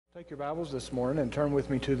Take your Bibles this morning and turn with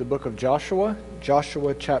me to the book of Joshua,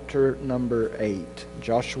 Joshua chapter number 8.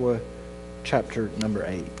 Joshua chapter number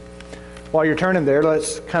 8. While you're turning there,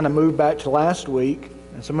 let's kind of move back to last week.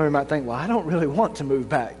 And some of you might think, well, I don't really want to move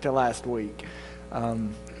back to last week. I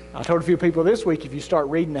told a few people this week, if you start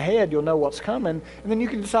reading ahead, you'll know what's coming, and then you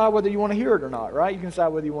can decide whether you want to hear it or not, right? You can decide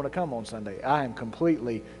whether you want to come on Sunday. I am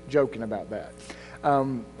completely joking about that.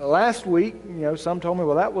 Last week, some told me,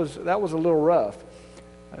 well, that was a little rough.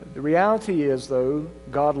 The reality is, though,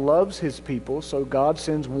 God loves His people, so God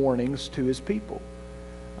sends warnings to His people.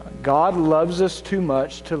 God loves us too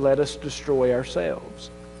much to let us destroy ourselves.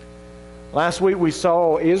 Last week we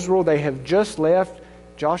saw Israel, they have just left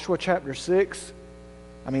Joshua chapter 6.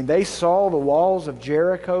 They saw the walls of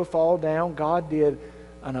Jericho fall down. God did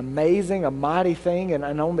an amazing, a mighty thing,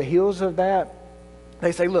 and on the heels of that,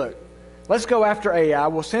 they say, look, let's go after Ai.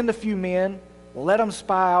 We'll send a few men. We'll let them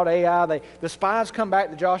spy out Ai. The spies come back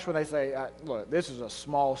to Joshua and they say, look, this is a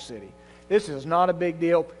small city. This is not a big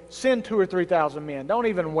deal. Send 2,000 or 3,000 men. Don't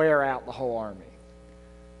even wear out the whole army.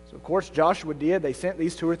 So, of course, Joshua did. They sent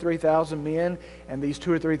these 2,000 or 3,000 men, and these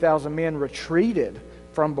 2,000 or 3,000 men retreated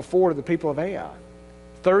from before the people of Ai.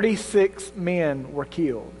 36 men were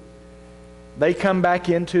killed. They come back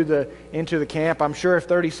into the camp. I'm sure if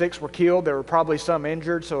 36 were killed, there were probably some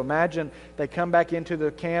injured. So imagine they come back into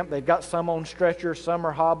the camp. They've got some on stretchers, some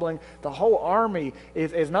are hobbling. The whole army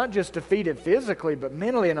is not just defeated physically, but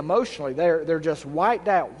mentally and emotionally. They're just wiped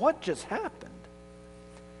out. What just happened?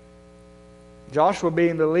 Joshua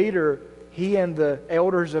being the leader, he and the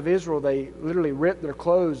elders of Israel, they literally ripped their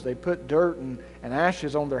clothes. They put dirt and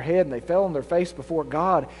ashes on their head, and they fell on their face before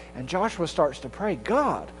God. And Joshua starts to pray,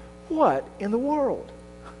 God, what in the world?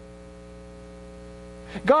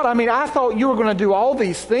 God, I thought you were going to do all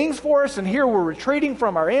these things for us, and here we're retreating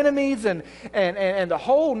from our enemies, and the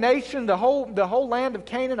whole nation, the whole land of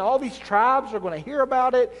Canaan, all these tribes are going to hear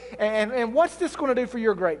about it, and what's this going to do for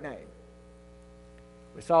your great name?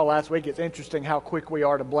 We saw last week, it's interesting how quick we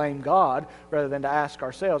are to blame God rather than to ask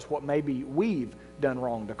ourselves what maybe we've done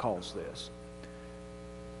wrong to cause this.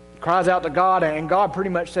 Cries out to God, and God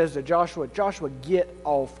pretty much says to Joshua, Joshua, get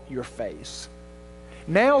off your face.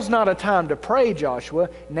 Now's not a time to pray,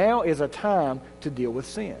 Joshua. Now is a time to deal with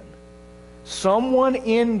sin. Someone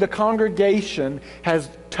in the congregation has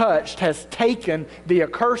taken the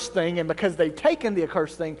accursed thing, and because they've taken the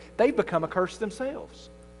accursed thing, they've become accursed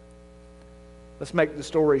themselves. Let's make the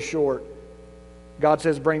story short. God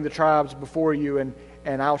says, bring the tribes before you, and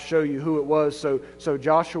I'll show you who it was. So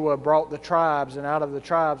Joshua brought the tribes, and out of the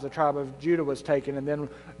tribes, the tribe of Judah was taken, and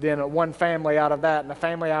then one family out of that, and a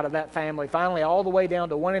family out of that family, finally all the way down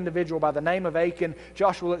to one individual by the name of Achan.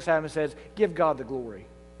 Joshua looks at him and says, give God the glory.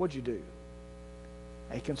 What'd you do?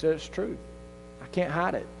 Achan said, it's true. I can't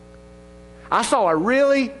hide it. I saw a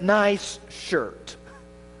really nice shirt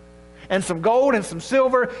and some gold and some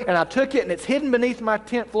silver, and I took it, and it's hidden beneath my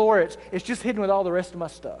tent floor. It's just hidden with all the rest of my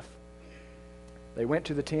stuff. They went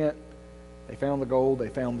to the tent. They found the gold. They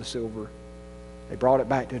found the silver. They brought it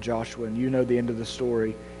back to Joshua, and you know the end of the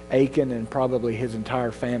story. Achan and probably his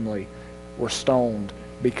entire family were stoned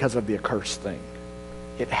because of the accursed thing.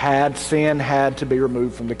 Sin had to be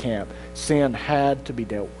removed from the camp. Sin had to be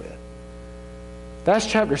dealt with. That's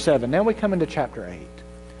chapter 7. Now we come into chapter 8.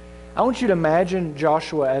 I want you to imagine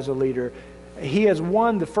Joshua as a leader. He has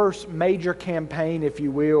won the first major campaign, if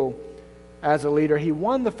you will, as a leader. He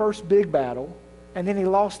won the first big battle, and then he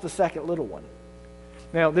lost the second little one.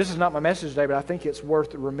 Now, this is not my message today, but I think it's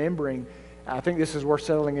worth remembering. I think this is worth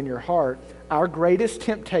settling in your heart. Our greatest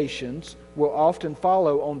temptations will often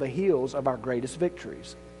follow on the heels of our greatest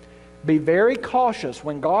victories. Be very cautious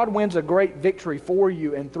when God wins a great victory for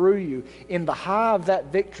you and through you. In the high of that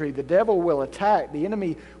victory, the devil will attack. The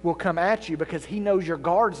enemy will come at you because he knows your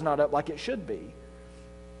guard's not up like it should be.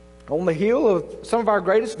 On the heel of some of our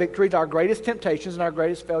greatest victories, our greatest temptations and our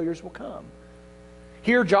greatest failures will come.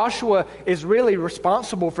 Here Joshua is really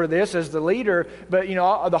responsible for this as the leader, but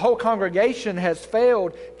the whole congregation has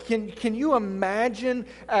failed. Can you imagine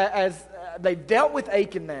as they've dealt with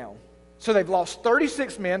Achan now? So they've lost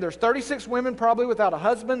 36 men. There's 36 women probably without a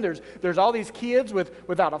husband. There's all these kids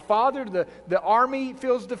without a father. The army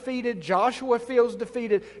feels defeated. Joshua feels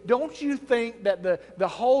defeated. Don't you think that the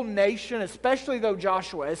whole nation, especially though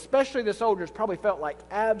Joshua, especially the soldiers, probably felt like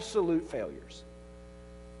absolute failures?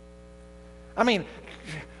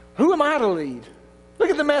 Who am I to lead?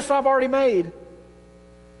 Look at the mess I've already made.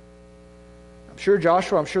 I'm sure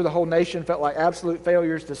Joshua, I'm sure the whole nation felt like absolute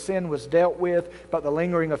failures. The sin was dealt with, but the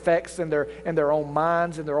lingering effects in their own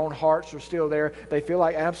minds and their own hearts are still there. They feel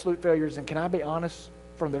like absolute failures. And can I be honest,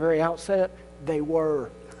 from the very outset, they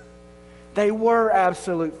were. They were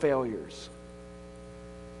absolute failures.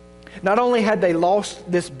 Not only had they lost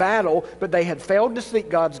this battle, but they had failed to seek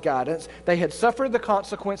God's guidance. They had suffered the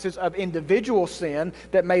consequences of individual sin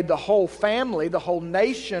that made the whole family, the whole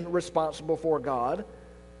nation responsible for God.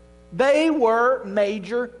 They were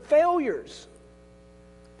major failures.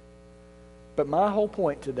 But my whole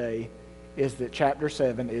point today is that chapter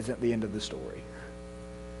 7 isn't the end of the story.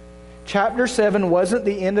 Chapter 7 wasn't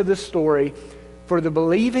the end of the story. For the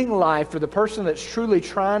believing life, for the person that's truly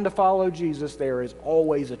trying to follow Jesus, there is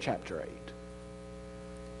always a chapter 8.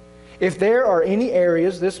 If there are any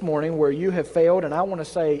areas this morning where you have failed, and I want to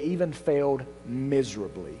say even failed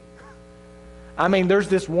miserably. I mean, there's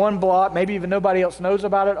this one blot, maybe even nobody else knows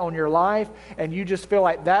about it on your life, and you just feel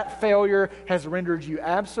like that failure has rendered you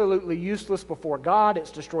absolutely useless before God.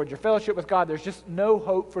 It's destroyed your fellowship with God. There's just no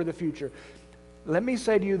hope for the future. Let me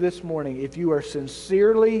say to you this morning, if you are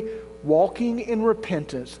sincerely walking in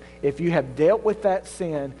repentance, if you have dealt with that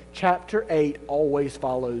sin, chapter 8 always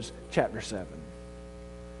follows chapter 7.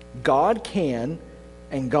 God can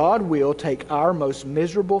and God will take our most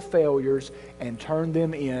miserable failures and turn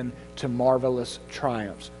them into marvelous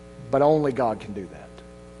triumphs. But only God can do that.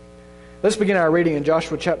 Let's begin our reading in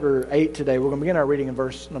Joshua chapter 8 today. We're going to begin our reading in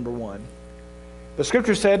verse number 1. The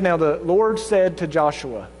scripture said, "Now the Lord said to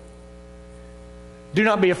Joshua, 'Do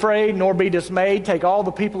not be afraid, nor be dismayed. Take all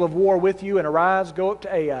the people of war with you, and arise, go up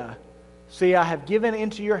to Ai. See, I have given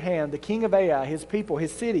into your hand the king of Ai, his people,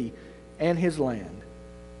 his city, and his land.'"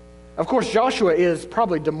 Of course, Joshua is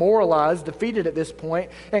probably demoralized, defeated at this point,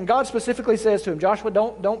 and God specifically says to him, "Joshua,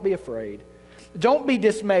 don't be afraid. Don't be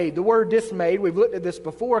dismayed." The word dismayed, we've looked at this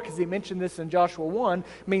before because he mentioned this in Joshua 1,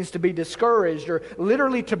 means to be discouraged or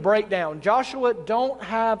literally to break down. Joshua, don't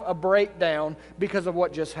have a breakdown because of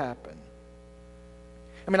what just happened.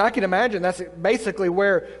 I mean, I can imagine that's basically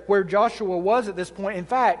where Joshua was at this point. In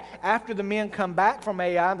fact, after the men come back from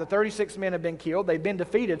Ai, the 36 men have been killed, they've been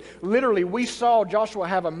defeated. Literally, we saw Joshua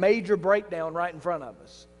have a major breakdown right in front of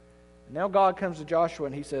us. And now God comes to Joshua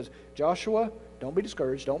and he says, "Joshua, don't be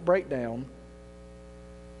discouraged, don't break down.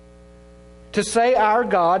 To say our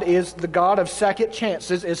God is the God of second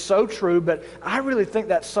chances is so true, but I really think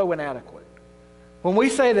that's so inadequate. When we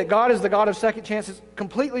say that God is the God of second chances,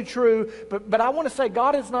 completely true, but I want to say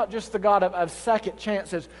God is not just the God of second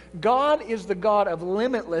chances. God is the God of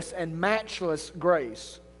limitless and matchless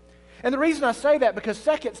grace. And the reason I say that, because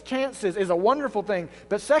second chances is a wonderful thing,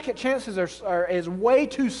 but second chances is way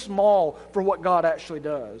too small for what God actually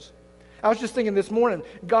does. I was just thinking this morning,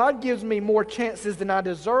 God gives me more chances than I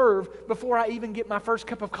deserve before I even get my first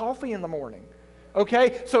cup of coffee in the morning.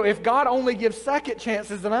 Okay, so if God only gives second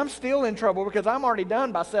chances, then I'm still in trouble because I'm already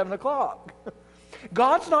done by 7 o'clock.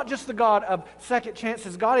 God's not just the God of second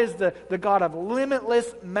chances. God is the God of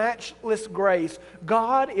limitless, matchless grace.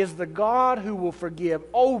 God is the God who will forgive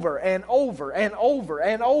over and over and over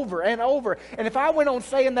and over and over. And if I went on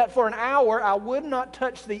saying that for an hour, I would not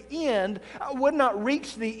touch the end. I would not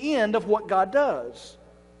reach the end of what God does.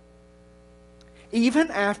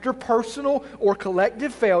 Even after personal or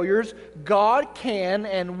collective failures, God can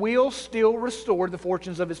and will still restore the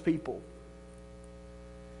fortunes of His people.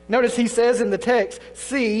 Notice he says in the text,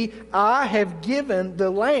 "See, I have given the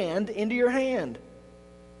land into your hand."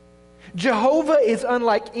 Jehovah is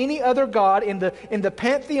unlike any other God in the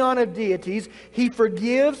pantheon of deities. He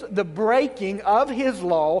forgives the breaking of His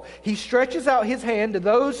law. He stretches out His hand to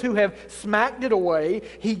those who have smacked it away.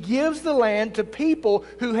 He gives the land to people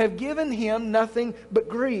who have given Him nothing but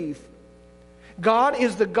grief. God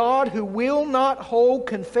is the God who will not hold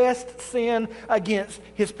confessed sin against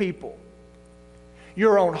His people.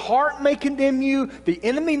 Your own heart may condemn you, the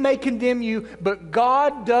enemy may condemn you, but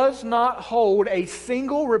God does not hold a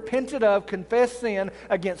single repented of, confessed sin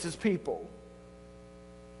against His people.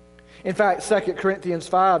 In fact, 2 Corinthians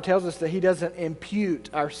 5 tells us that He doesn't impute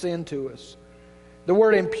our sin to us. The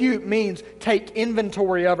word impute means take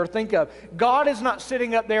inventory of or think of. God is not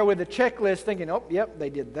sitting up there with a checklist thinking, "Oh, yep, they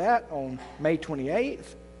did that on May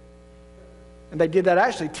 28th. And they did that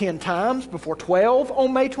actually 10 times before 12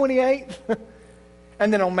 on May 28th.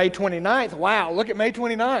 And then on May 29th, wow, look at May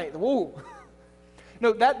 29th. Whoa.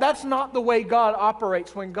 No, that's not the way God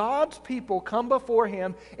operates. When God's people come before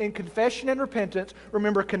Him in confession and repentance,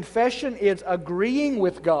 remember, confession is agreeing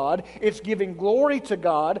with God. It's giving glory to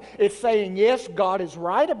God. It's saying, yes, God is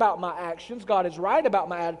right about my actions. God is right about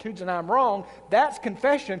my attitudes, and I'm wrong. That's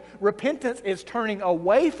confession. Repentance is turning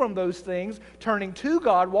away from those things, turning to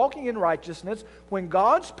God, walking in righteousness. When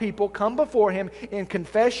God's people come before Him in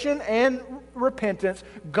confession and repentance,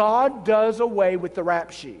 God does away with the rap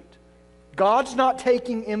sheet. God's not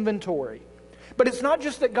taking inventory. But it's not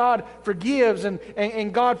just that God forgives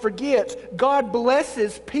and God forgets. God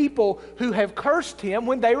blesses people who have cursed Him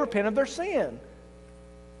when they repent of their sin.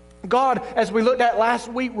 God, as we looked at last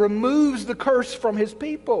week, removes the curse from His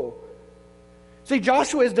people. See,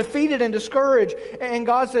 Joshua is defeated and discouraged, and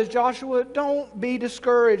God says, Joshua, don't be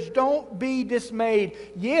discouraged. Don't be dismayed.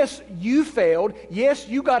 Yes, you failed. Yes,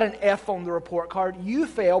 you got an F on the report card. You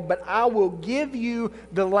failed, but I will give you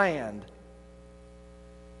the land.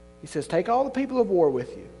 He says, take all the people of war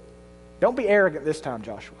with you. Don't be arrogant this time,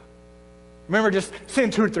 Joshua. Remember, just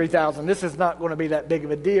send 2,000 or 3,000. This is not going to be that big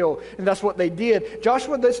of a deal. And that's what they did.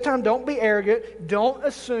 Joshua, this time, don't be arrogant. Don't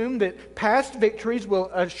assume that past victories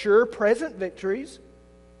will assure present victories.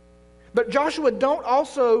 But Joshua, don't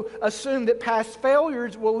also assume that past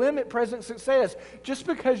failures will limit present success. Just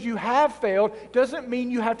because you have failed doesn't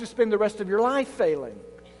mean you have to spend the rest of your life failing.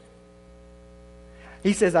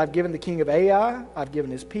 He says, I've given the king of Ai, I've given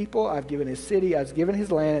his people, I've given his city, I've given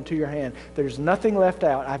his land into your hand. There's nothing left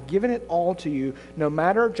out. I've given it all to you. No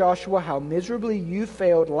matter, Joshua, how miserably you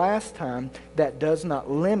failed last time, that does not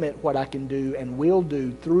limit what I can do and will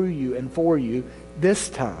do through you and for you this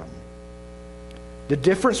time. The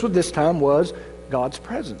difference with this time was God's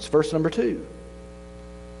presence. Verse number 2.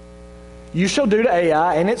 You shall do to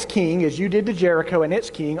Ai and its king as you did to Jericho and its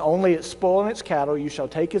king, only its spoil and its cattle you shall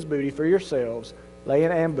take his booty for yourselves. Lay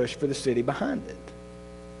an ambush for the city behind it.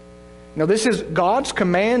 Now, this is God's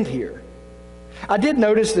command here. I did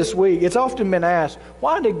notice this week, it's often been asked,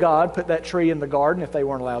 why did God put that tree in the garden if they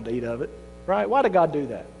weren't allowed to eat of it? Right? Why did God do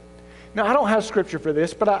that? Now, I don't have scripture for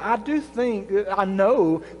this, but I do think, I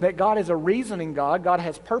know that God is a reasoning God. God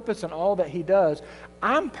has purpose in all that He does.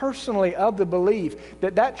 I'm personally of the belief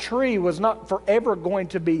that that tree was not forever going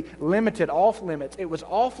to be limited, off limits. It was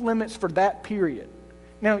off limits for that period.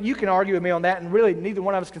 Now, you can argue with me on that, and really neither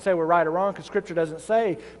one of us can say we're right or wrong because Scripture doesn't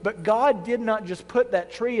say. But God did not just put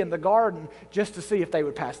that tree in the garden just to see if they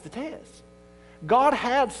would pass the test. God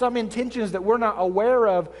had some intentions that we're not aware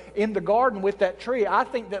of in the garden with that tree. I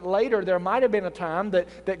think that later there might have been a time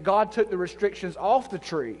that God took the restrictions off the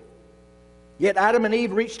tree. Yet Adam and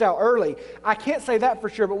Eve reached out early. I can't say that for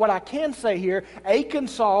sure, but what I can say here, Achan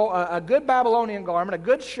saw a good Babylonian garment, a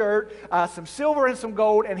good shirt, some silver and some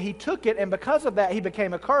gold, and he took it, and because of that he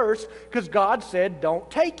became a curse because God said, don't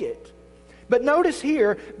take it. But notice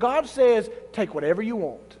here, God says, take whatever you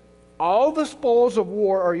want. All the spoils of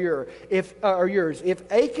war are yours.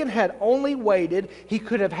 If Achan had only waited, he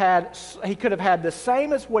could have had the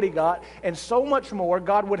same as what he got, and so much more.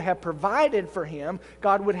 God would have provided for him.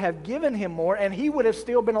 God would have given him more, and he would have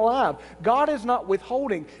still been alive. God is not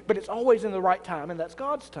withholding, but it's always in the right time, and that's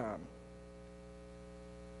God's time.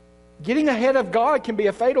 Getting ahead of God can be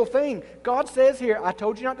a fatal thing. God says here, I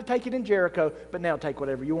told you not to take it in Jericho, but now take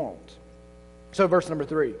whatever you want. So verse number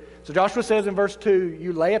 3. So Joshua says in verse 2,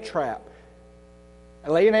 you lay a trap.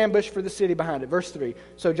 Lay an ambush for the city behind it. Verse 3.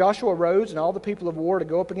 So Joshua rose and all the people of war to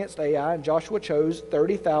go up against Ai, and Joshua chose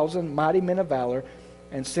 30,000 mighty men of valor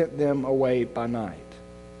and sent them away by night.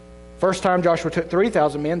 First time Joshua took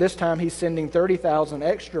 3,000 men. This time he's sending 30,000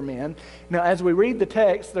 extra men. Now as we read the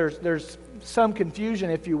text, there's some confusion,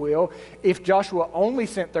 if you will, if Joshua only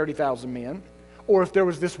sent 30,000 men, or if there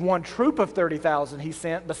was this one troop of 30,000 he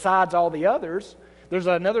sent besides all the others. There's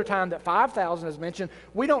another time that 5,000 is mentioned.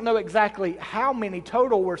 We don't know exactly how many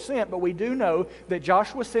total were sent, but we do know that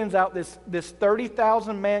Joshua sends out this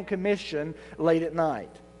 30,000 man commission late at night.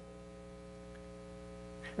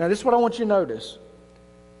 Now this is what I want you to notice.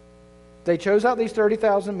 They chose out these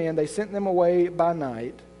 30,000 men. They sent them away by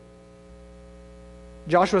night.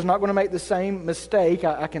 Joshua's not going to make the same mistake.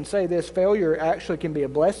 I can say this, failure actually can be a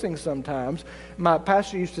blessing sometimes. My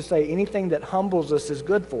pastor used to say, anything that humbles us is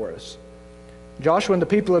good for us. Joshua and the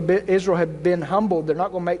people of Israel had been humbled. They're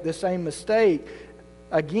not going to make the same mistake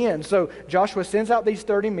again. So Joshua sends out these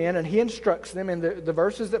 30 men, and he instructs them in the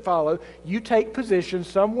verses that follow, you take position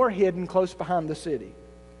somewhere hidden close behind the city.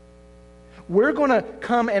 We're going to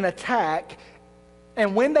come and attack,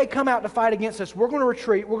 and when they come out to fight against us, we're going to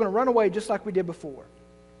retreat. We're going to run away just like we did before.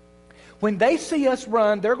 When they see us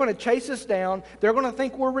run, they're going to chase us down. They're going to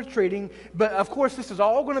think we're retreating. But of course, this is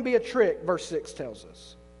all going to be a trick, verse 6 tells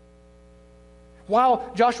us.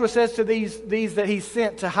 While Joshua says to these that he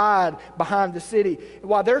sent to hide behind the city,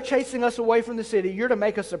 while they're chasing us away from the city, you're to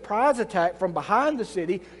make a surprise attack from behind the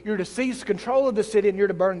city. You're to seize control of the city, and you're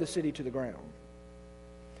to burn the city to the ground.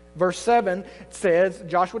 Verse 7 says,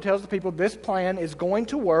 Joshua tells the people, this plan is going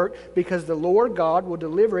to work because the Lord God will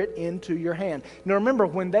deliver it into your hand. Now remember,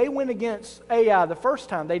 when they went against Ai the first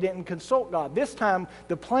time, they didn't consult God. This time,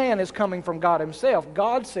 the plan is coming from God himself.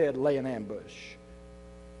 God said, lay an ambush.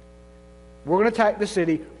 We're going to attack the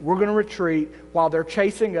city. We're going to retreat. While they're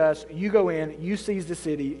chasing us, you go in, you seize the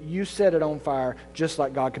city, you set it on fire, just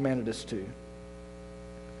like God commanded us to.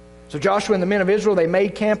 So Joshua and the men of Israel, they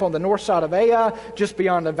made camp on the north side of Ai, just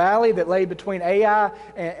beyond the valley that lay between Ai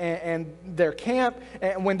and their camp.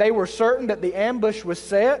 And when they were certain that the ambush was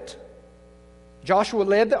set, Joshua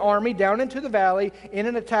led the army down into the valley in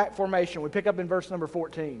an attack formation. We pick up in verse number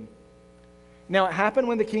 14. Now it happened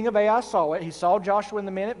when the king of Ai saw it, he saw Joshua and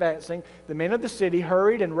the men advancing. The men of the city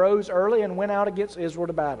hurried and rose early and went out against Israel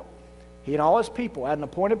to battle. He and all his people had an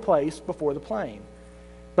appointed place before the plain.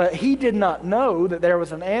 But he did not know that there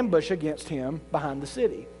was an ambush against him behind the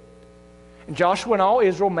city. And Joshua and all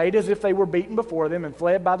Israel made as if they were beaten before them and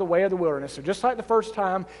fled by the way of the wilderness. So just like the first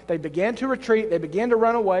time, they began to retreat, they began to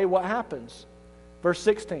run away. What happens? Verse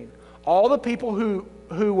 16. All the people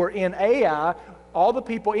who were in Ai, all the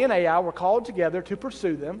people in Ai were called together to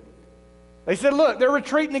pursue them. They said, look, they're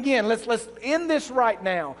retreating again. Let's end this right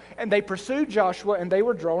now. And they pursued Joshua, and they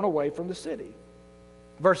were drawn away from the city.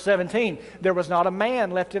 Verse 17, there was not a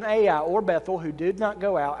man left in Ai or Bethel who did not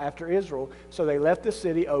go out after Israel. So they left the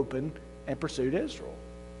city open and pursued Israel.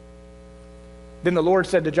 Then the Lord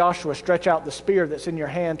said to Joshua, stretch out the spear that's in your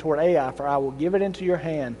hand toward Ai, for I will give it into your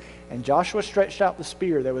hand. And Joshua stretched out the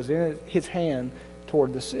spear that was in his hand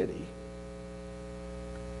toward the city.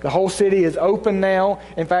 The whole city is open now.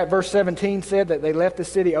 In fact, verse 17 said that they left the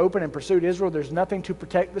city open and pursued Israel. There's nothing to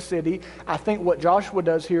protect the city. I think what Joshua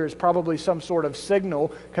does here is probably some sort of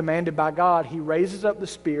signal commanded by God. He raises up the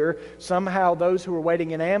spear. Somehow those who are waiting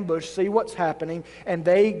in ambush see what's happening, and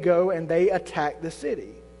they go and they attack the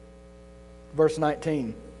city. Verse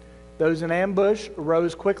 19, those in ambush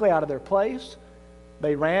rose quickly out of their place.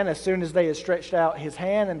 They ran as soon as they had stretched out his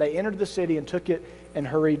hand, and they entered the city and took it and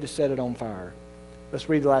hurried to set it on fire. Let's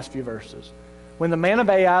read the last few verses. When the men of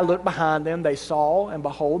Ai looked behind them, they saw, and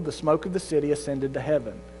behold, the smoke of the city ascended to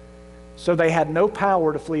heaven. So they had no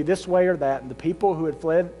power to flee this way or that, and the people who had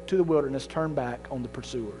fled to the wilderness turned back on the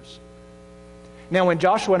pursuers. Now when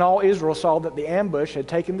Joshua and all Israel saw that the ambush had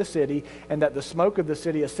taken the city, and that the smoke of the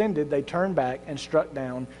city ascended, they turned back and struck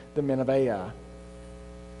down the men of Ai.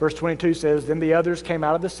 Verse 22 says, then the others came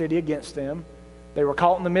out of the city against them. They were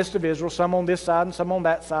caught in the midst of Israel, some on this side and some on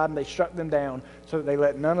that side, and they struck them down so that they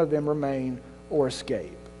let none of them remain or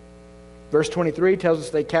escape. Verse 23 tells us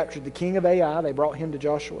they captured the king of Ai. They brought him to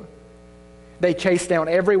Joshua. They chased down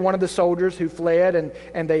every one of the soldiers who fled,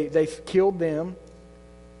 and they killed them.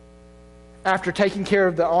 After taking care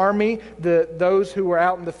of the army, those who were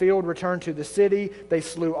out in the field returned to the city. They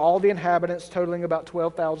slew all the inhabitants, totaling about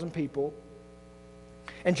 12,000 people.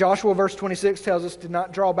 And Joshua, verse 26, tells us, did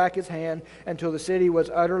not draw back his hand until the city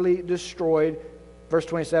was utterly destroyed. Verse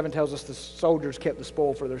 27 tells us the soldiers kept the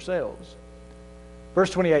spoil for themselves.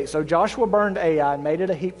 Verse 28, so Joshua burned Ai and made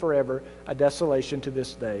it a heap forever, a desolation to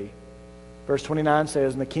this day. Verse 29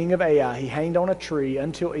 says, and the king of Ai, he hanged on a tree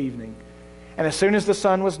until evening. And as soon as the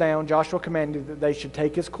sun was down, Joshua commanded that they should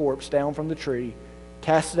take his corpse down from the tree,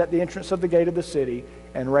 cast it at the entrance of the gate of the city,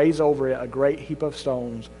 and raise over it a great heap of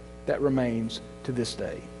stones that remains to this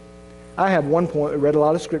day. I have one point. I read a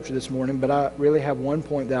lot of scripture this morning, but I really have one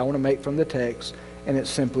point that I want to make from the text, and it's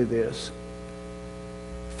simply this.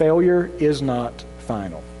 Failure is not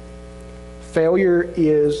final. Failure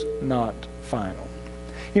is not final.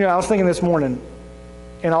 You know, I was thinking this morning,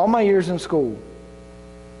 in all my years in school,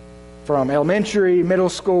 from elementary, middle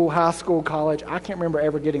school, high school, college, I can't remember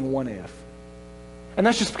ever getting one F. And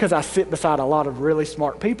that's just because I sit beside a lot of really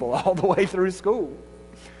smart people all the way through school.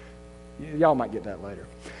 Y'all might get that later.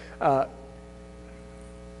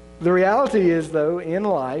 The reality is, though, in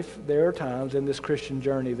life, there are times in this Christian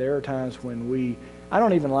journey, there are times when I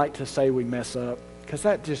don't even like to say we mess up, because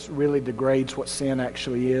that just really degrades what sin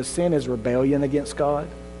actually is. Sin is rebellion against God.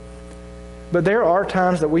 But there are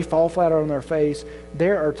times that we fall flat on our face.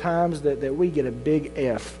 There are times that we get a big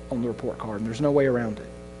F on the report card, and there's no way around it.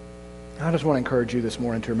 I just want to encourage you this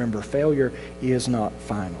morning to remember failure is not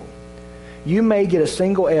final. You may get a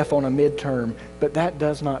single F on a midterm, but that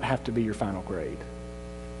does not have to be your final grade.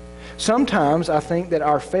 Sometimes I think that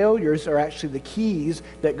our failures are actually the keys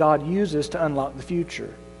that God uses to unlock the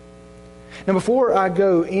future. Now, before I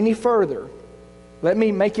go any further, let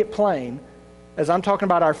me make it plain. As I'm talking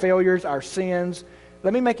about our failures, our sins,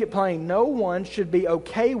 let me make it plain. No one should be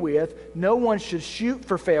okay with, no one should shoot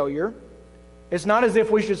for failure. It's not as if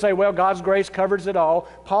we should say, well, God's grace covers it all.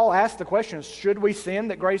 Paul asked the question, should we sin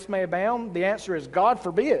that grace may abound? The answer is, God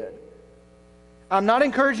forbid. I'm not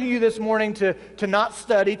encouraging you this morning to not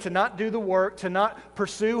study, to not do the work, to not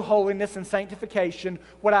pursue holiness and sanctification.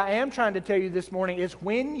 What I am trying to tell you this morning is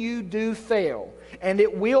when you do fail, and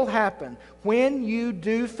it will happen, when you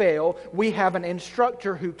do fail, we have an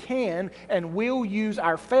instructor who can and will use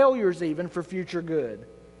our failures even for future good.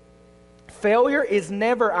 Failure is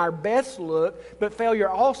never our best look, but failure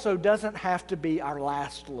also doesn't have to be our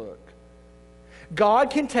last look. God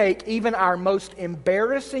can take even our most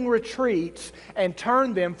embarrassing retreats and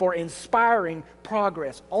turn them for inspiring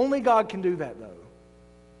progress. Only God can do that, though.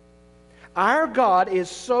 Our God is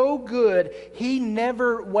so good, He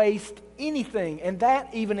never wastes anything, and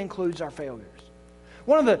that even includes our failures.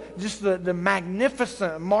 One of the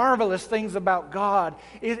magnificent, marvelous things about God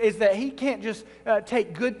is that He can't just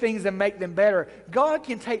take good things and make them better. God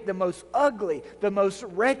can take the most ugly, the most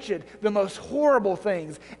wretched, the most horrible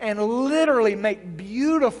things and literally make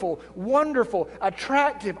beautiful, wonderful,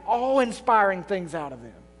 attractive, awe-inspiring things out of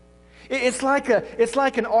them. It's like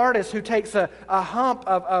an artist who takes a hump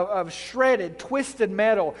of shredded, twisted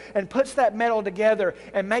metal and puts that metal together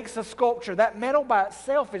and makes a sculpture. That metal by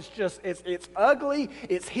itself is just, it's ugly,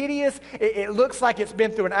 it's hideous, it looks like it's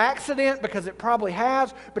been through an accident because it probably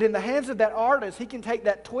has, but in the hands of that artist, he can take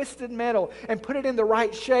that twisted metal and put it in the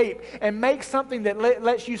right shape and make something that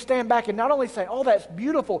lets you stand back and not only say, oh, that's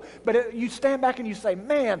beautiful, but you stand back and you say,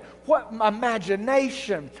 man, what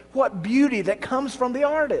imagination, what beauty that comes from the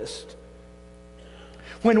artist.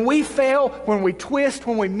 When we fail, when we twist,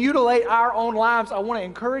 when we mutilate our own lives, I want to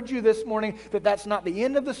encourage you this morning that that's not the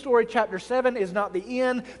end of the story. Chapter 7 is not the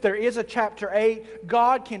end. There is a chapter 8.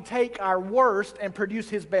 God can take our worst and produce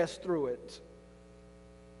His best through it.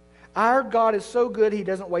 Our God is so good, He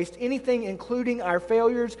doesn't waste anything, including our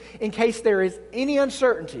failures. In case there is any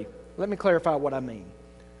uncertainty, let me clarify what I mean.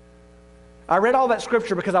 I read all that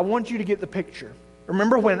scripture because I want you to get the picture.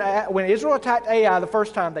 Remember when Israel attacked Ai the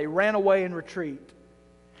first time, they ran away in retreat.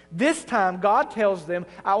 This time, God tells them,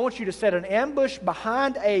 I want you to set an ambush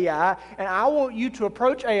behind Ai, and I want you to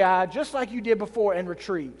approach Ai just like you did before and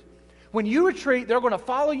retreat. When you retreat, they're going to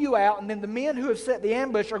follow you out, and then the men who have set the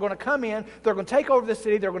ambush are going to come in, they're going to take over the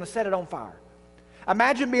city, they're going to set it on fire.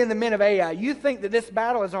 Imagine being the men of Ai. You think that this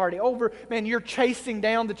battle is already over. Man, you're chasing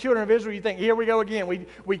down the children of Israel. You think, here we go again.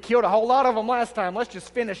 We killed a whole lot of them last time. Let's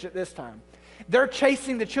just finish it this time. They're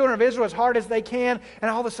chasing the children of Israel as hard as they can,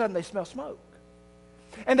 and all of a sudden they smell smoke.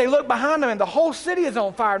 And they look behind them, and the whole city is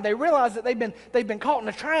on fire, and they realize that they've been caught in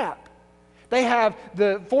a trap. They have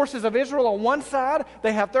the forces of Israel on one side.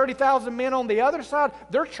 They have 30,000 men on the other side.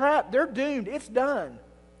 They're trapped. They're doomed. It's done.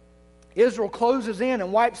 Israel closes in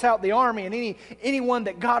and wipes out the army, and anyone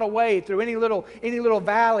that got away through any little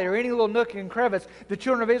valley or any little nook and crevice, the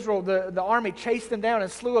children of Israel, the army chased them down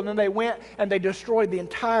and slew them, and they went and they destroyed the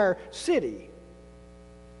entire city.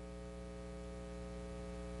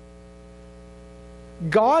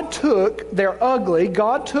 God took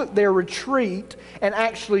their retreat and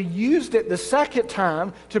actually used it the second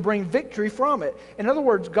time to bring victory from it. In other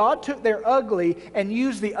words, God took their ugly and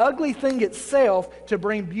used the ugly thing itself to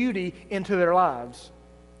bring beauty into their lives.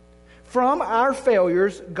 From our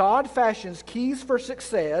failures, God fashions keys for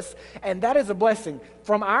success, and that is a blessing.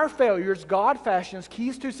 From our failures, God fashions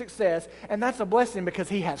keys to success, and that's a blessing because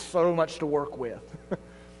He has so much to work with.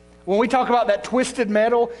 When we talk about that twisted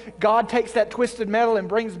metal, God takes that twisted metal and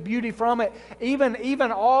brings beauty from it.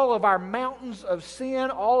 Even all of our mountains of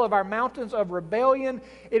sin, all of our mountains of rebellion,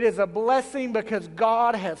 it is a blessing because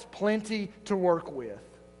God has plenty to work with.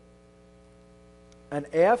 An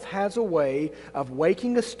F has a way of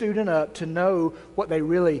waking a student up to know what they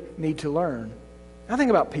really need to learn. Now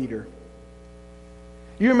think about Peter.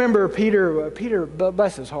 You remember Peter,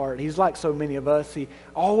 bless his heart, he's like so many of us. He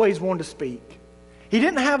always wanted to speak. He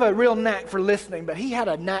didn't have a real knack for listening, but he had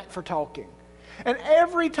a knack for talking. And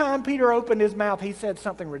every time Peter opened his mouth, he said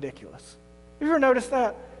something ridiculous. Have you ever noticed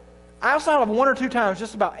that? Outside of one or two times,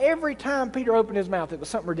 just about every time Peter opened his mouth, it was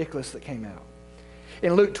something ridiculous that came out.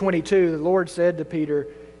 In Luke 22, the Lord said to Peter,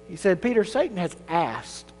 He said, Peter, Satan has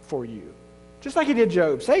asked for you. Just like he did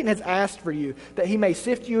Job. Satan has asked for you that he may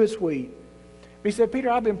sift you as wheat. But he said, Peter,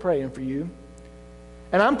 I've been praying for you.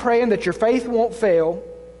 And I'm praying that your faith won't fail.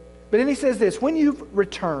 But then he says this, when you've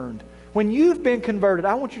returned, when you've been converted,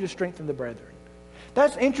 I want you to strengthen the brethren.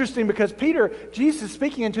 That's interesting because Jesus is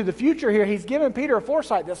speaking into the future here. He's giving Peter a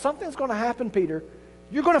foresight that something's going to happen, Peter.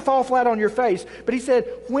 You're going to fall flat on your face. But he said,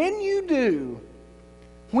 when you do,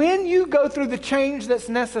 when you go through the change that's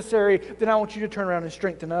necessary, then I want you to turn around and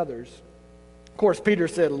strengthen others. Of course, Peter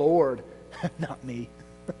said, Lord, not me.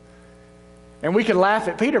 And we could laugh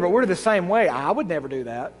at Peter, but we're the same way. I would never do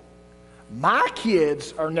that. My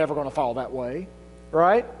kids are never going to fall that way,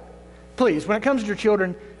 right? please, when it comes to your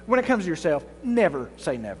children, when it comes to yourself, never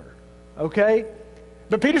say never. Okay?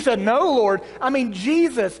 But Peter said, no, Lord. I mean,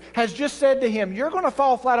 Jesus has just said to him, you're going to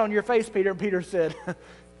fall flat on your face, Peter. And Peter said,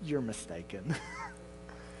 you're mistaken.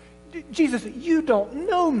 Jesus, you don't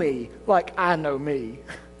know me like I know me.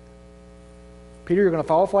 Peter, you're going to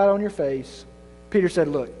fall flat on your face. Peter said,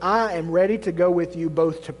 look, I am ready to go with you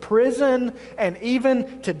both to prison and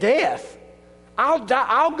even to death.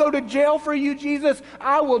 I'll go to jail for you, Jesus.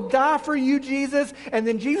 I will die for you, Jesus. And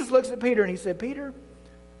then Jesus looks at Peter and he said, Peter,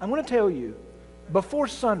 I'm going to tell you, before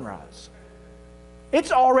sunrise,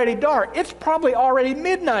 it's already dark. It's probably already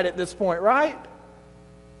midnight at this point, right?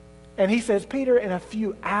 And he says, Peter, in a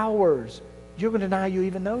few hours, you're going to deny you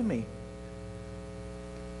even know me.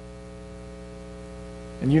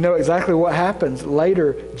 And you know exactly what happens.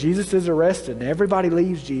 Later, Jesus is arrested, and everybody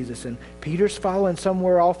leaves Jesus, and Peter's following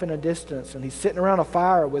somewhere off in a distance, and he's sitting around a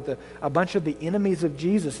fire with a bunch of the enemies of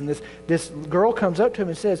Jesus, and this girl comes up to him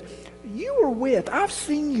and says, I've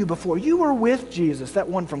seen you before. You were with Jesus, that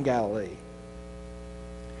one from Galilee.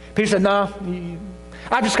 Peter said, no,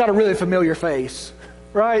 I've just got a really familiar face,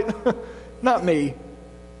 right? Not me.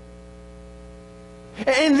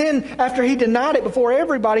 And then after he denied it before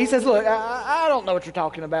everybody, he says, look, I don't know what you're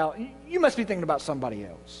talking about. You must be thinking about somebody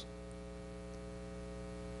else.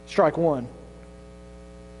 Strike one.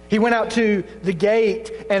 He went out to the gate,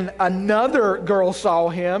 and another girl saw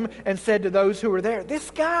him and said to those who were there, this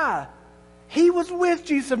guy, he was with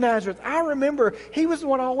Jesus of Nazareth. I remember he was the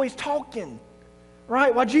one always talking.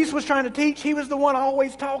 Right? While Jesus was trying to teach, he was the one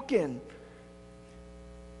always talking.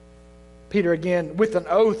 Peter again, with an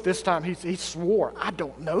oath this time, he swore, I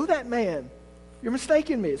don't know that man. You're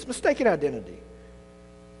mistaking me. It's mistaken identity.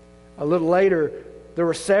 A little later, there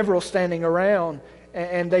were several standing around,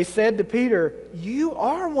 and they said to Peter, you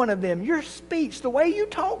are one of them. Your speech, the way you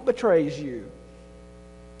talk betrays you.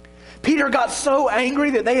 Peter got so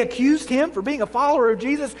angry that they accused him for being a follower of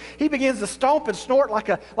Jesus. He begins to stomp and snort like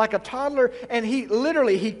a toddler, and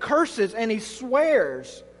he curses and he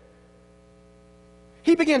swears.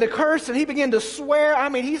 He began to curse and he began to swear. I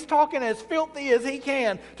mean, he's talking as filthy as he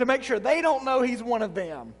can to make sure they don't know he's one of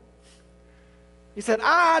them. He said,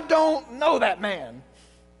 I don't know that man.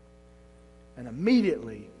 And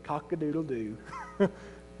immediately, cock-a-doodle-doo,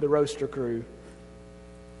 the rooster crew.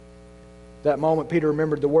 That moment, Peter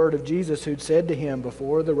remembered the word of Jesus who'd said to him,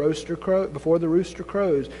 before the rooster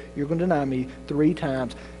crows, you're going to deny me 3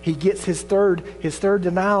 times. He gets his third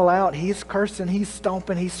denial out. He's cursing, he's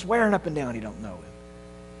stomping, he's swearing up and down he don't know him.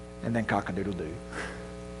 And then cock-a-doodle-doo.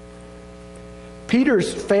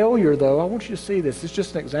 Peter's failure, though, I want you to see this. It's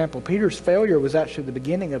just an example. Peter's failure was actually the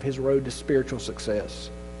beginning of his road to spiritual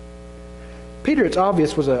success. Peter, it's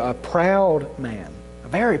obvious, was a proud man, a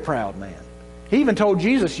very proud man. He even told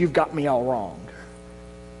Jesus, you've got me all wrong.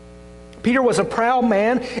 Peter was a proud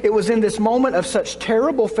man. It was in this moment of such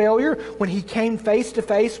terrible failure when he came face to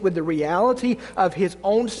face with the reality of his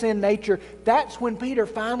own sin nature. That's when Peter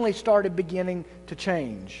finally started beginning to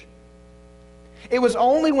change. It was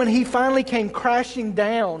only when he finally came crashing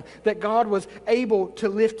down that God was able to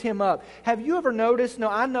lift him up. Have you ever noticed, no,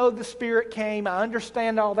 I know the Spirit came, I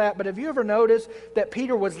understand all that, but have you ever noticed that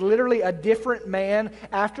Peter was literally a different man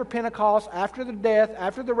after Pentecost, after the death,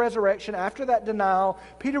 after the resurrection, after that denial?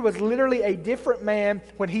 Peter was literally a different man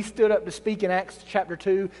when he stood up to speak in Acts chapter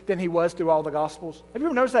 2 than he was through all the Gospels. Have you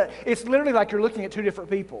ever noticed that? It's literally like you're looking at 2 different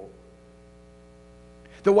people.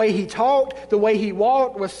 The way he talked, the way he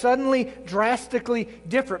walked was suddenly drastically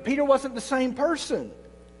different. Peter wasn't the same person.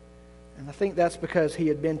 And I think that's because he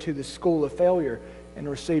had been to the school of failure and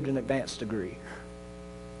received an advanced degree.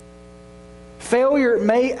 Failure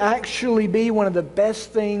may actually be one of the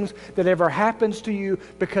best things that ever happens to you,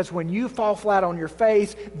 because when you fall flat on your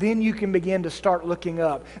face, then you can begin to start looking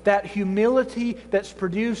up. That humility that's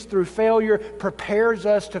produced through failure prepares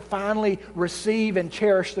us to finally receive and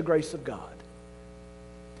cherish the grace of God.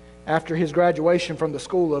 After his graduation from the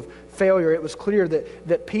school of failure, it was clear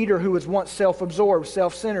that Peter, who was once self-absorbed,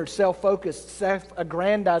 self-centered, self-focused,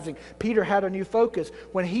 self-aggrandizing, Peter had a new focus.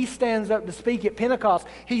 When he stands up to speak at Pentecost,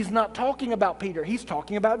 he's not talking about Peter, he's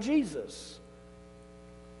talking about Jesus.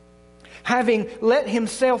 Having let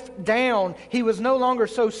himself down, he was no longer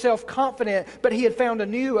so self-confident, but he had found a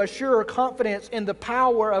new, a surer confidence in the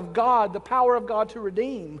power of God to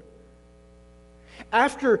redeem.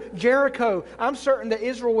 After Jericho, I'm certain that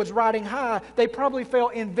Israel was riding high. They probably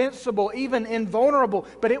felt invincible, even invulnerable.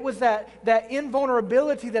 But it was that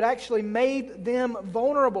invulnerability that actually made them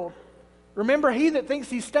vulnerable. Remember, he that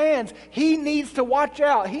thinks he stands, he needs to watch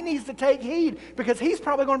out. He needs to take heed, because he's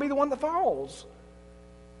probably going to be the one that falls.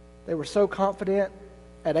 They were so confident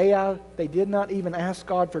At Ai, they did not even ask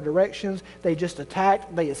God for directions. They just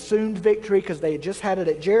attacked. They assumed victory because they had just had it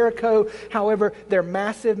at Jericho. However, their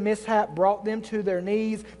massive mishap brought them to their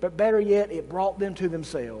knees, but better yet, it brought them to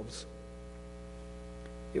themselves.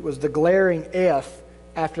 It was the glaring F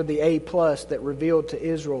after the A+ that revealed to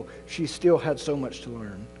Israel she still had so much to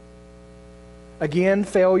learn. Again,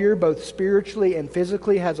 failure, both spiritually and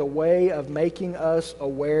physically, has a way of making us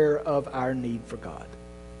aware of our need for God.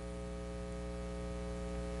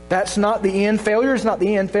 That's not the end. Failure is not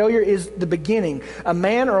the end. Failure is the beginning. A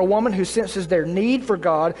man or a woman who senses their need for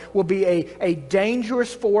God will be a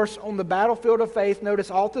dangerous force on the battlefield of faith.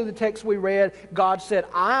 Notice all through the text we read, God said,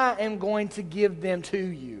 I am going to give them to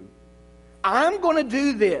you. I'm going to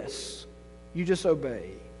do this. You just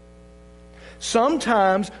obey.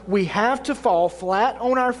 Sometimes we have to fall flat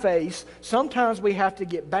on our face. Sometimes we have to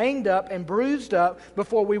get banged up and bruised up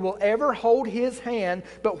before we will ever hold His hand.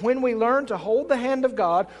 But when we learn to hold the hand of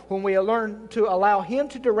God, when we learn to allow Him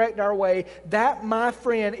to direct our way, that, my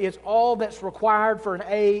friend, is all that's required for an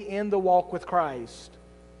A in the walk with Christ.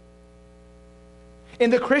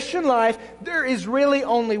 In the Christian life, there is really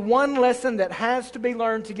only one lesson that has to be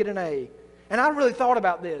learned to get an A. And I really thought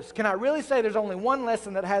about this. Can I really say there's only one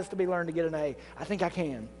lesson that has to be learned to get an A? I think I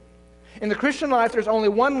can. In the Christian life, there's only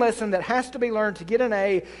one lesson that has to be learned to get an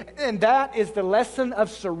A, and that is the lesson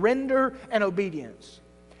of surrender and obedience.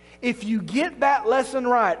 If you get that lesson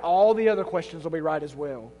right, all the other questions will be right as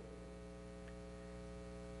well.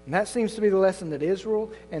 And that seems to be the lesson that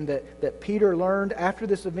Israel and that Peter learned after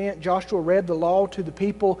this event. Joshua read the law to the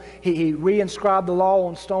people. He reinscribed the law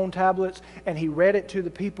on stone tablets, and he read it to the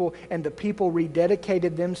people, and the people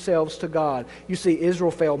rededicated themselves to God. You see, Israel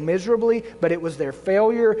failed miserably, but it was their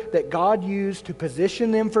failure that God used to position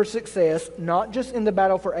them for success, not just in the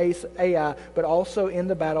battle for Ai, but also in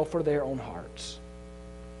the battle for their own hearts.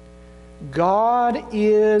 God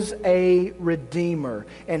is a redeemer,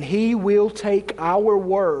 and He will take our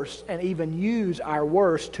worst and even use our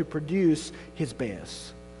worst to produce His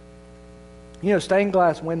best. You know, stained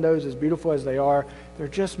glass windows, as beautiful as they are, they're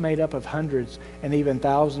just made up of hundreds and even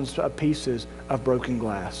thousands of pieces of broken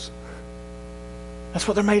glass. That's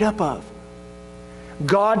what they're made up of.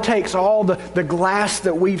 God takes all the glass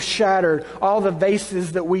that we've shattered, all the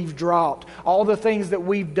vases that we've dropped, all the things that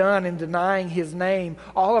we've done in denying His name,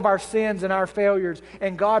 all of our sins and our failures,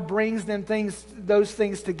 and God brings those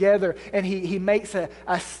things together, and He makes a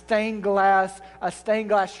stained glass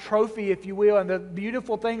trophy, if you will. And the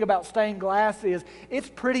beautiful thing about stained glass is it's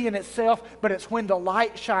pretty in itself, but it's when the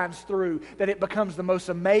light shines through that it becomes the most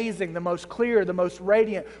amazing, the most clear, the most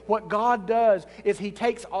radiant. What God does is He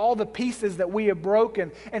takes all the pieces that we have broken,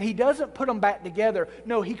 and He doesn't put them back together.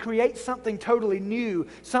 No, He creates something totally new,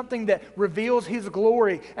 something that reveals His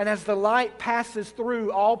glory. And as the light passes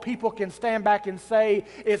through, all people can stand back and say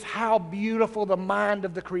is how beautiful the mind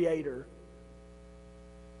of the Creator.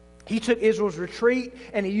 He took Israel's retreat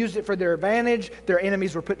and He used it for their advantage. Their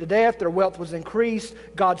enemies were put to death. Their wealth was increased.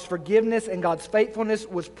 God's forgiveness and God's faithfulness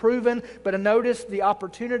was proven. But notice the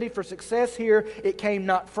opportunity for success here. It came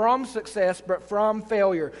not from success, but from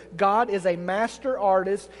failure. God is a master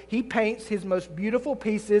artist. He paints His most beautiful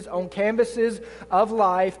pieces on canvases of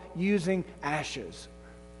life using ashes.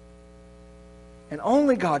 And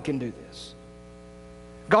only God can do this.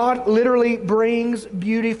 God literally brings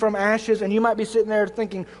beauty from ashes, and you might be sitting there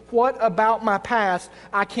thinking, what about my past?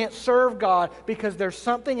 I can't serve God because there's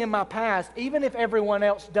something in my past, even if everyone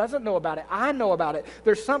else doesn't know about it. I know about it.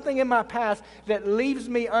 There's something in my past that leaves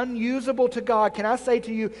me unusable to God. Can I say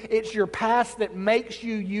to you, it's your past that makes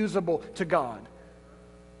you usable to God.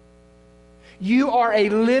 You are a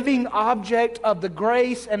living object of the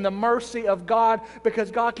grace and the mercy of God,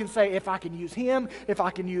 because God can say, if I can use him, if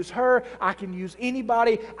I can use her, I can use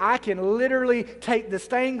anybody. I can literally take the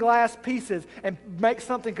stained glass pieces and make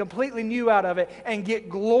something completely new out of it and get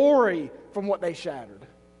glory from what they shattered.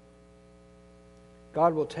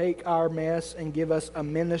 God will take our mess and give us a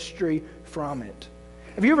ministry from it.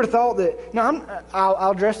 Have you ever thought that, now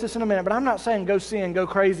I'll address this in a minute, but I'm not saying go sin, go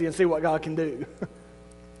crazy and see what God can do.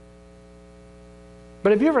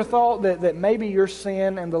 But have you ever thought that maybe your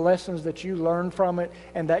sin and the lessons that you learned from it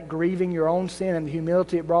and that grieving your own sin and the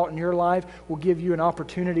humility it brought in your life will give you an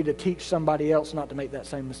opportunity to teach somebody else not to make that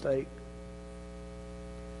same mistake?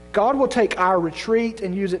 God will take our retreat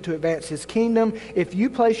and use it to advance His kingdom. If you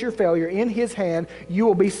place your failure in His hand, you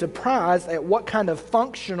will be surprised at what kind of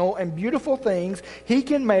functional and beautiful things He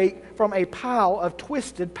can make from a pile of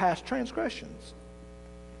twisted past transgressions.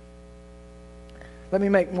 Let me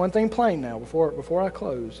make one thing plain now before I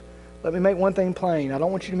close. Let me make one thing plain. I don't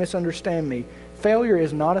want you to misunderstand me. Failure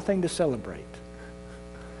is not a thing to celebrate.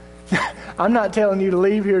 I'm not telling you to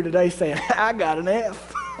leave here today saying, I got an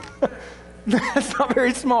F. That's not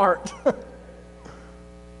very smart.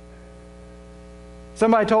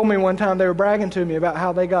 Somebody told me one time, they were bragging to me about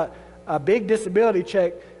how they got a big disability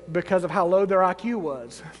check because of how low their IQ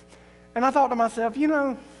was. And I thought to myself,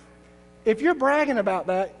 if you're bragging about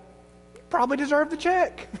that, you probably deserve the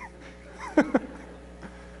check.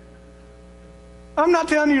 I'm not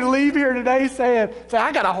telling you to leave here today saying,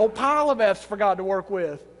 I got a whole pile of F's for God to work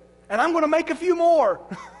with, and I'm going to make a few more.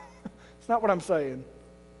 It's not what I'm saying.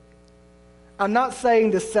 I'm not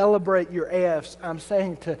saying to celebrate your F's. I'm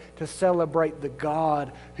saying to celebrate the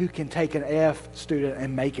God who can take an F student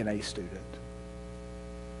and make an A student.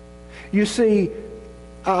 You see,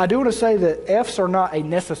 I do want to say that F's are not a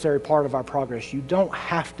necessary part of our progress. You don't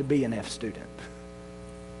have to be an F student.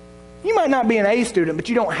 You might not be an A student, but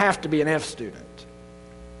you don't have to be an F student.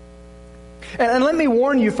 And let me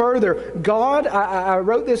warn you further, God, I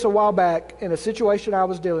wrote this a while back in a situation I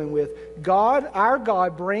was dealing with. Our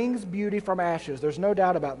God brings beauty from ashes. There's no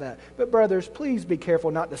doubt about that. But brothers, please be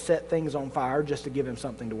careful not to set things on fire just to give him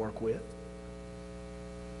something to work with.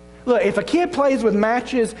 Look, if a kid plays with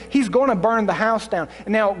matches, he's going to burn the house down.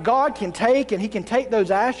 Now, God can take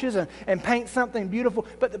those ashes and paint something beautiful.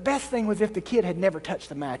 But the best thing was if the kid had never touched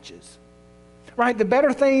the matches. Right? The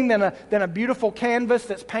better thing than a beautiful canvas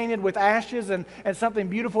that's painted with ashes and something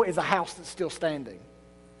beautiful is a house that's still standing.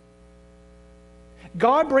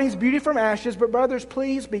 God brings beauty from ashes, but brothers,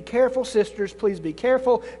 please be careful. Sisters, please be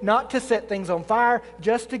careful not to set things on fire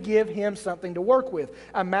just to give him something to work with.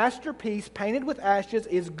 A masterpiece painted with ashes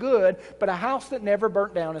is good, but a house that never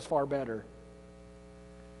burnt down is far better.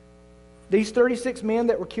 These 36 men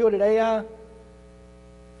that were killed at Ai,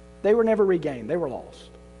 they were never regained. They were lost.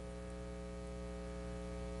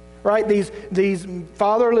 Right? These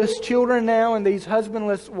fatherless children now and these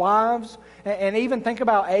husbandless wives, and even think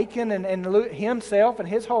about Achan and himself and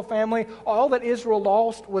his whole family, all that Israel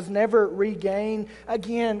lost was never regained.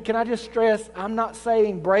 Again, can I just stress, I'm not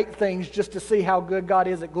saying break things just to see how good God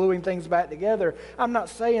is at gluing things back together. I'm not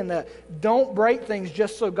saying that. Don't break things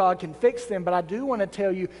just so God can fix them, but I do want to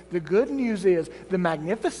tell you the good news is, the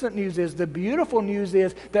magnificent news is, the beautiful news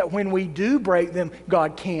is that when we do break them,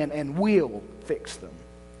 God can and will fix them.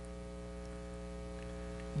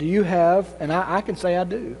 Do you have, and I can say I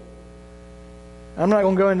do. I'm not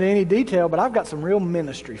going to go into any detail, but I've got some real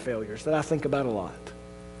ministry failures that I think about a lot.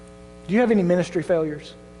 Do you have any ministry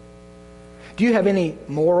failures? Do you have any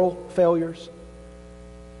moral failures?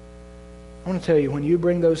 I want to tell you, when you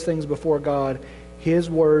bring those things before God, his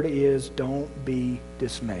word is, don't be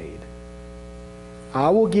dismayed. I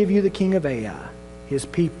will give you the king of Ai, his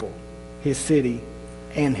people, his city,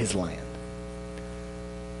 and his land.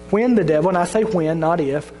 When the devil, and I say when, not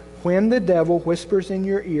if, when the devil whispers in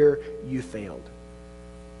your ear, you failed.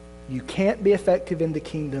 You can't be effective in the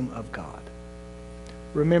kingdom of God.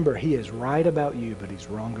 Remember, he is right about you, but he's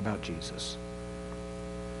wrong about Jesus.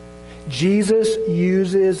 Jesus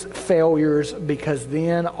uses failures because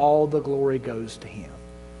then all the glory goes to him.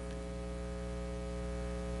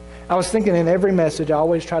 I was thinking in every message, I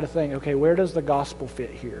always try to think, okay, where does the gospel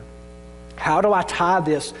fit here? How do I tie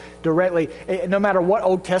this directly? No matter what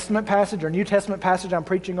Old Testament passage or New Testament passage I'm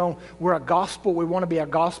preaching on, we want to be a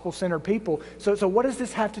gospel-centered people. So what does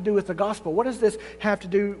this have to do with the gospel? What does this have to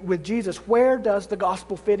do with Jesus? Where does the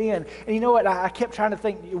gospel fit in? And you know what? I kept trying to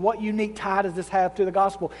think, what unique tie does this have to the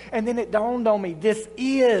gospel? And then it dawned on me, this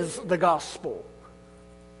is the gospel.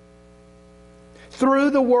 Through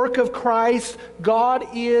the work of Christ, God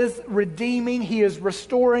is redeeming, he is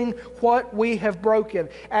restoring what we have broken.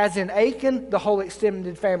 As in Achan, the whole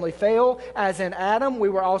extended family fell. As in Adam, we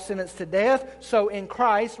were all sentenced to death. So in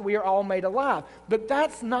Christ, we are all made alive. But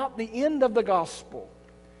that's not the end of the gospel.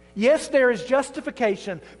 Yes, there is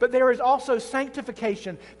justification, but there is also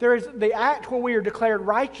sanctification. There is the act where we are declared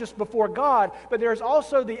righteous before God, but there is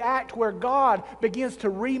also the act where God begins to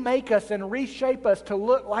remake us and reshape us to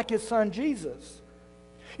look like his son Jesus.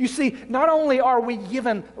 You see, not only are we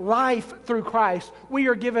given life through Christ, we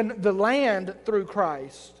are given the land through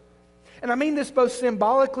Christ. And I mean this both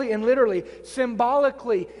symbolically and literally.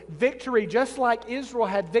 Symbolically, victory, just like Israel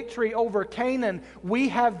had victory over Canaan, we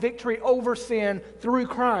have victory over sin through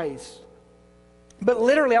Christ. But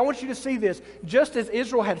literally, I want you to see this. Just as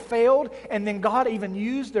Israel had failed, and then God even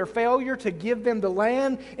used their failure to give them the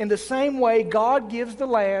land, in the same way, God gives the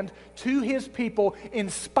land to his people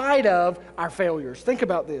in spite of our failures. Think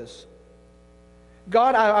about this.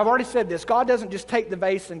 God, I've already said this, God doesn't just take the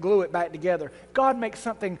vase and glue it back together. God makes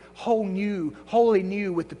something wholly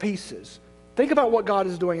new with the pieces. Think about what God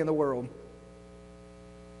is doing in the world.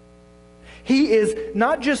 He is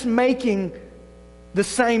not just making the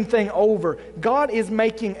same thing over. God is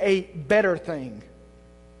making a better thing.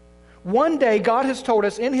 One day, God has told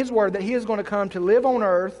us in His Word that He is going to come to live on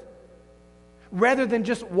earth rather than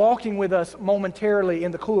just walking with us momentarily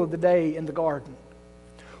in the cool of the day in the garden.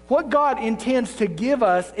 What God intends to give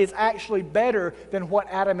us is actually better than what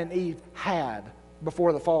Adam and Eve had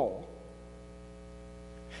before the fall.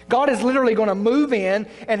 God is literally going to move in,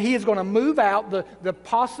 and He is going to move out the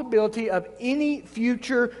possibility of any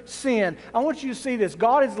future sin. I want you to see this.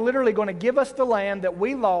 God is literally going to give us the land that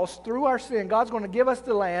we lost through our sin. God's going to give us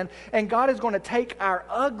the land, and God is going to take our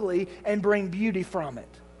ugly and bring beauty from it.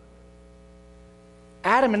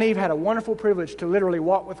 Adam and Eve had a wonderful privilege to literally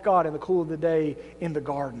walk with God in the cool of the day in the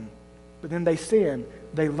garden. But then they sinned.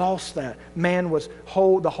 They lost that.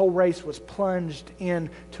 The whole race was plunged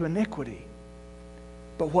into iniquity.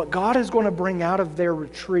 But what God is going to bring out of their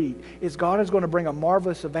retreat is God is going to bring a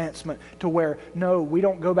marvelous advancement to where, no, we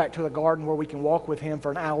don't go back to the garden where we can walk with Him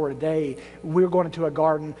for an hour a day. We're going to a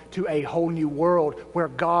garden, to a whole new world where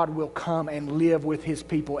God will come and live with His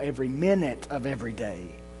people every minute of every day.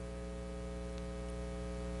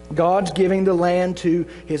 God's giving the land to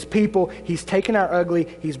His people. He's taken our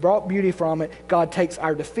ugly. He's brought beauty from it. God takes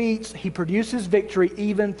our defeats. He produces victory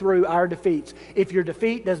even through our defeats. If your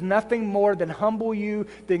defeat does nothing more than humble you,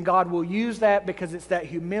 then God will use that, because it's that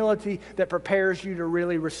humility that prepares you to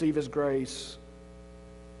really receive His grace.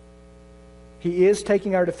 He is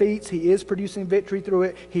taking our defeats. He is producing victory through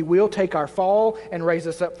it. He will take our fall and raise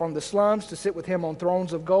us up from the slums to sit with Him on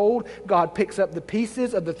thrones of gold. God picks up the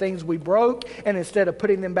pieces of the things we broke, and instead of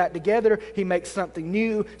putting them back together, He makes something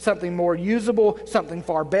new, something more usable, something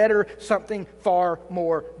far better, something far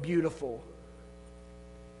more beautiful.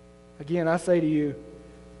 Again, I say to you,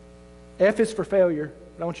 F is for failure.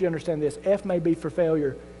 But I want you to understand this. F may be for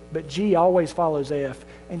failure, but G always follows F,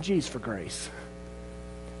 and G is for grace.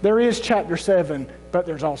 There is chapter 7, but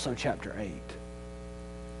there's also chapter 8.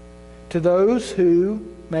 To those who,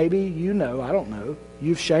 maybe you know, I don't know,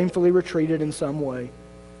 you've shamefully retreated in some way,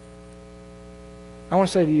 I want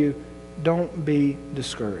to say to you, don't be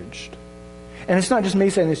discouraged. And it's not just me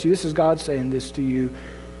saying this to you, this is God saying this to you.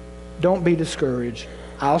 Don't be discouraged.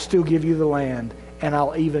 I'll still give you the land, and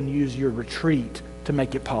I'll even use your retreat to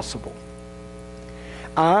make it possible.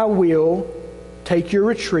 I will take your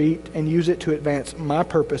retreat and use it to advance my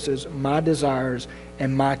purposes, my desires,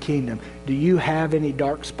 and my kingdom. Do you have any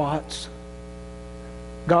dark spots?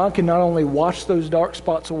 God can not only wash those dark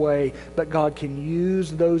spots away, but God can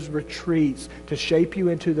use those retreats to shape you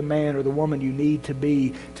into the man or the woman you need to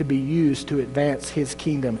be used to advance His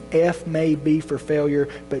kingdom. F may be for failure,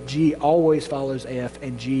 but G always follows F,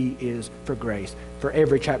 and G is for grace. For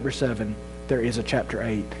every chapter 7, there is a chapter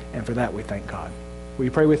 8, and for that we thank God. Will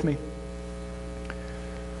you pray with me?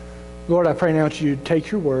 Lord, I pray now that you'd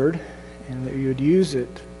take your word and that you would use it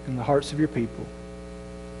in the hearts of your people.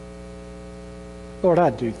 Lord, I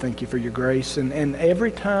do thank you for your grace. And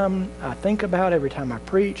every time I think about it, every time I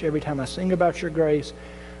preach, every time I sing about your grace,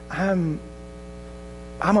 I'm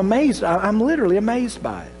amazed. I'm literally amazed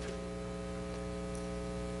by it.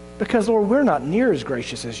 Because, Lord, we're not near as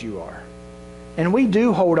gracious as you are. And we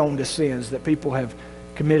do hold on to sins that people have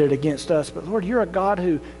committed against us. But, Lord, you're a God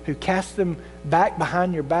who casts them back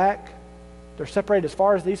behind your back. They're separated as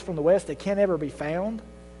far as the east from the west. They can't ever be found.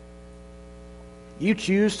 You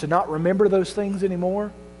choose to not remember those things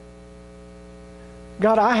anymore.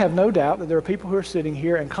 God, I have no doubt that there are people who are sitting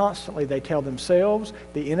here and constantly they tell themselves,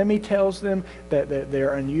 the enemy tells them that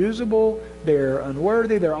they're unusable, they're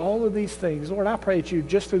unworthy, they're all of these things. Lord, I pray that you,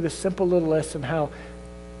 just through this simple little lesson, how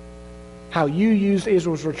you used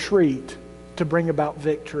Israel's retreat to bring about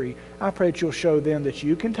victory, I pray that you'll show them that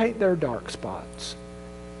you can take their dark spots.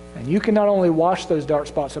 And you can not only wash those dark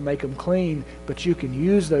spots and make them clean, but you can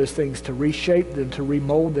use those things to reshape them, to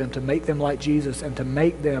remold them, to make them like Jesus, and to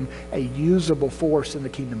make them a usable force in the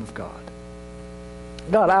kingdom of God.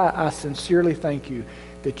 God, I sincerely thank you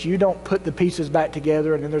that you don't put the pieces back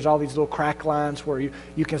together and then there's all these little crack lines where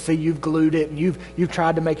you can see you've glued it and you've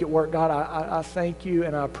tried to make it work. God, I thank you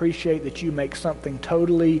and I appreciate that you make something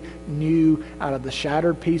totally new out of the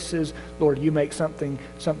shattered pieces. Lord, you make something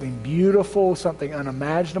beautiful, something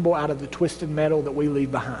unimaginable out of the twisted metal that we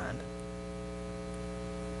leave behind.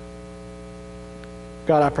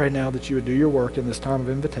 God, I pray now that you would do your work in this time of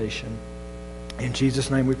invitation. In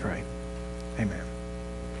Jesus' name we pray. Amen.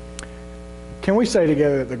 Can we say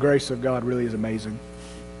together that the grace of God really is amazing?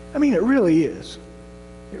 I mean, it really is.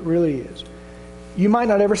 It really is. You might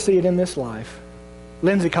not ever see it in this life.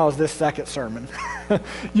 Lindsay calls this second sermon.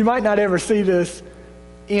 You might not ever see this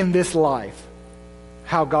in this life,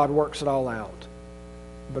 how God works it all out.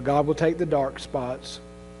 But God will take the dark spots.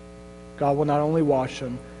 God will not only wash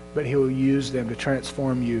them, but he will use them to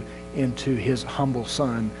transform you into his humble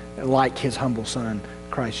son, like his humble son,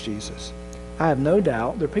 Christ Jesus. I have no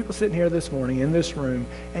doubt there are people sitting here this morning in this room,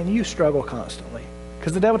 and you struggle constantly.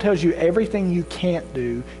 Because the devil tells you everything you can't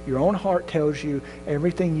do. Your own heart tells you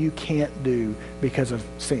everything you can't do because of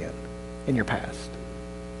sin in your past.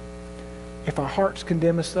 If our hearts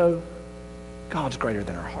condemn us, though, God's greater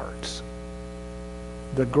than our hearts.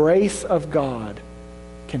 The grace of God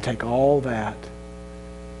can take all that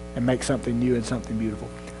and make something new and something beautiful.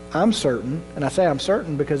 I'm certain, and I say I'm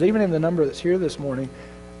certain because even in the number that's here this morning,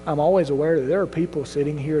 I'm always aware that there are people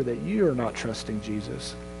sitting here that you are not trusting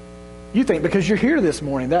Jesus. You think because you're here this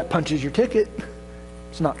morning, that punches your ticket.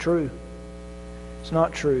 It's not true. It's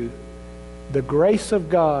not true. The grace of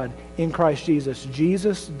God in Christ Jesus,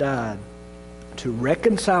 Jesus died to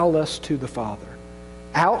reconcile us to the Father.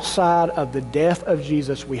 Outside of the death of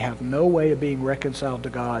Jesus, we have no way of being reconciled to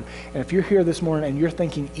God. And if you're here this morning and you're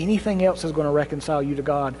thinking anything else is going to reconcile you to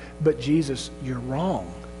God but Jesus, you're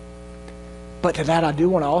wrong. But to that I do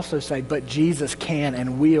want to also say, but Jesus can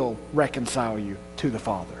and will reconcile you to the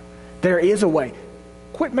Father. There is a way.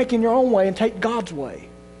 Quit making your own way and take God's way.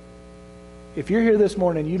 If you're here this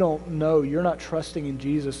morning and you don't know, you're not trusting in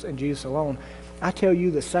Jesus and Jesus alone, I tell you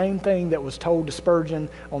the same thing that was told to Spurgeon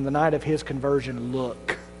on the night of his conversion.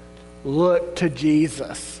 Look. Look to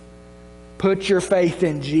Jesus. Put your faith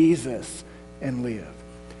in Jesus and live.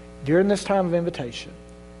 During this time of invitation,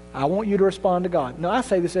 I want you to respond to God. Now, I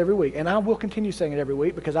say this every week, and I will continue saying it every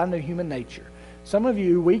week because I know human nature. Some of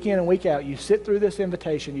you, week in and week out, you sit through this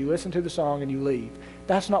invitation, you listen to the song, and you leave.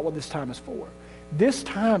 That's not what this time is for. This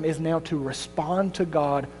time is now to respond to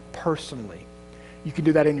God personally. You can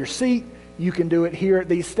do that in your seat. You can do it here at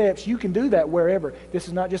these steps. You can do that wherever. This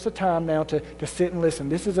is not just a time now to sit and listen.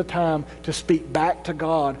 This is a time to speak back to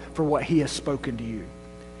God for what he has spoken to you.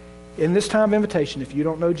 In this time of invitation, if you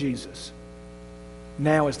don't know Jesus,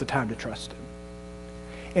 now is the time to trust him.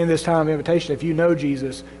 In this time of invitation, if you know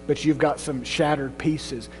Jesus, but you've got some shattered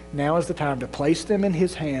pieces, now is the time to place them in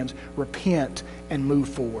his hands, repent, and move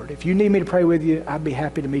forward. If you need me to pray with you, I'd be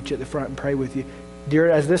happy to meet you at the front and pray with you.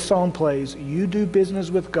 Dear, as this song plays, you do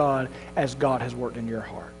business with God as God has worked in your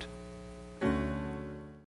heart.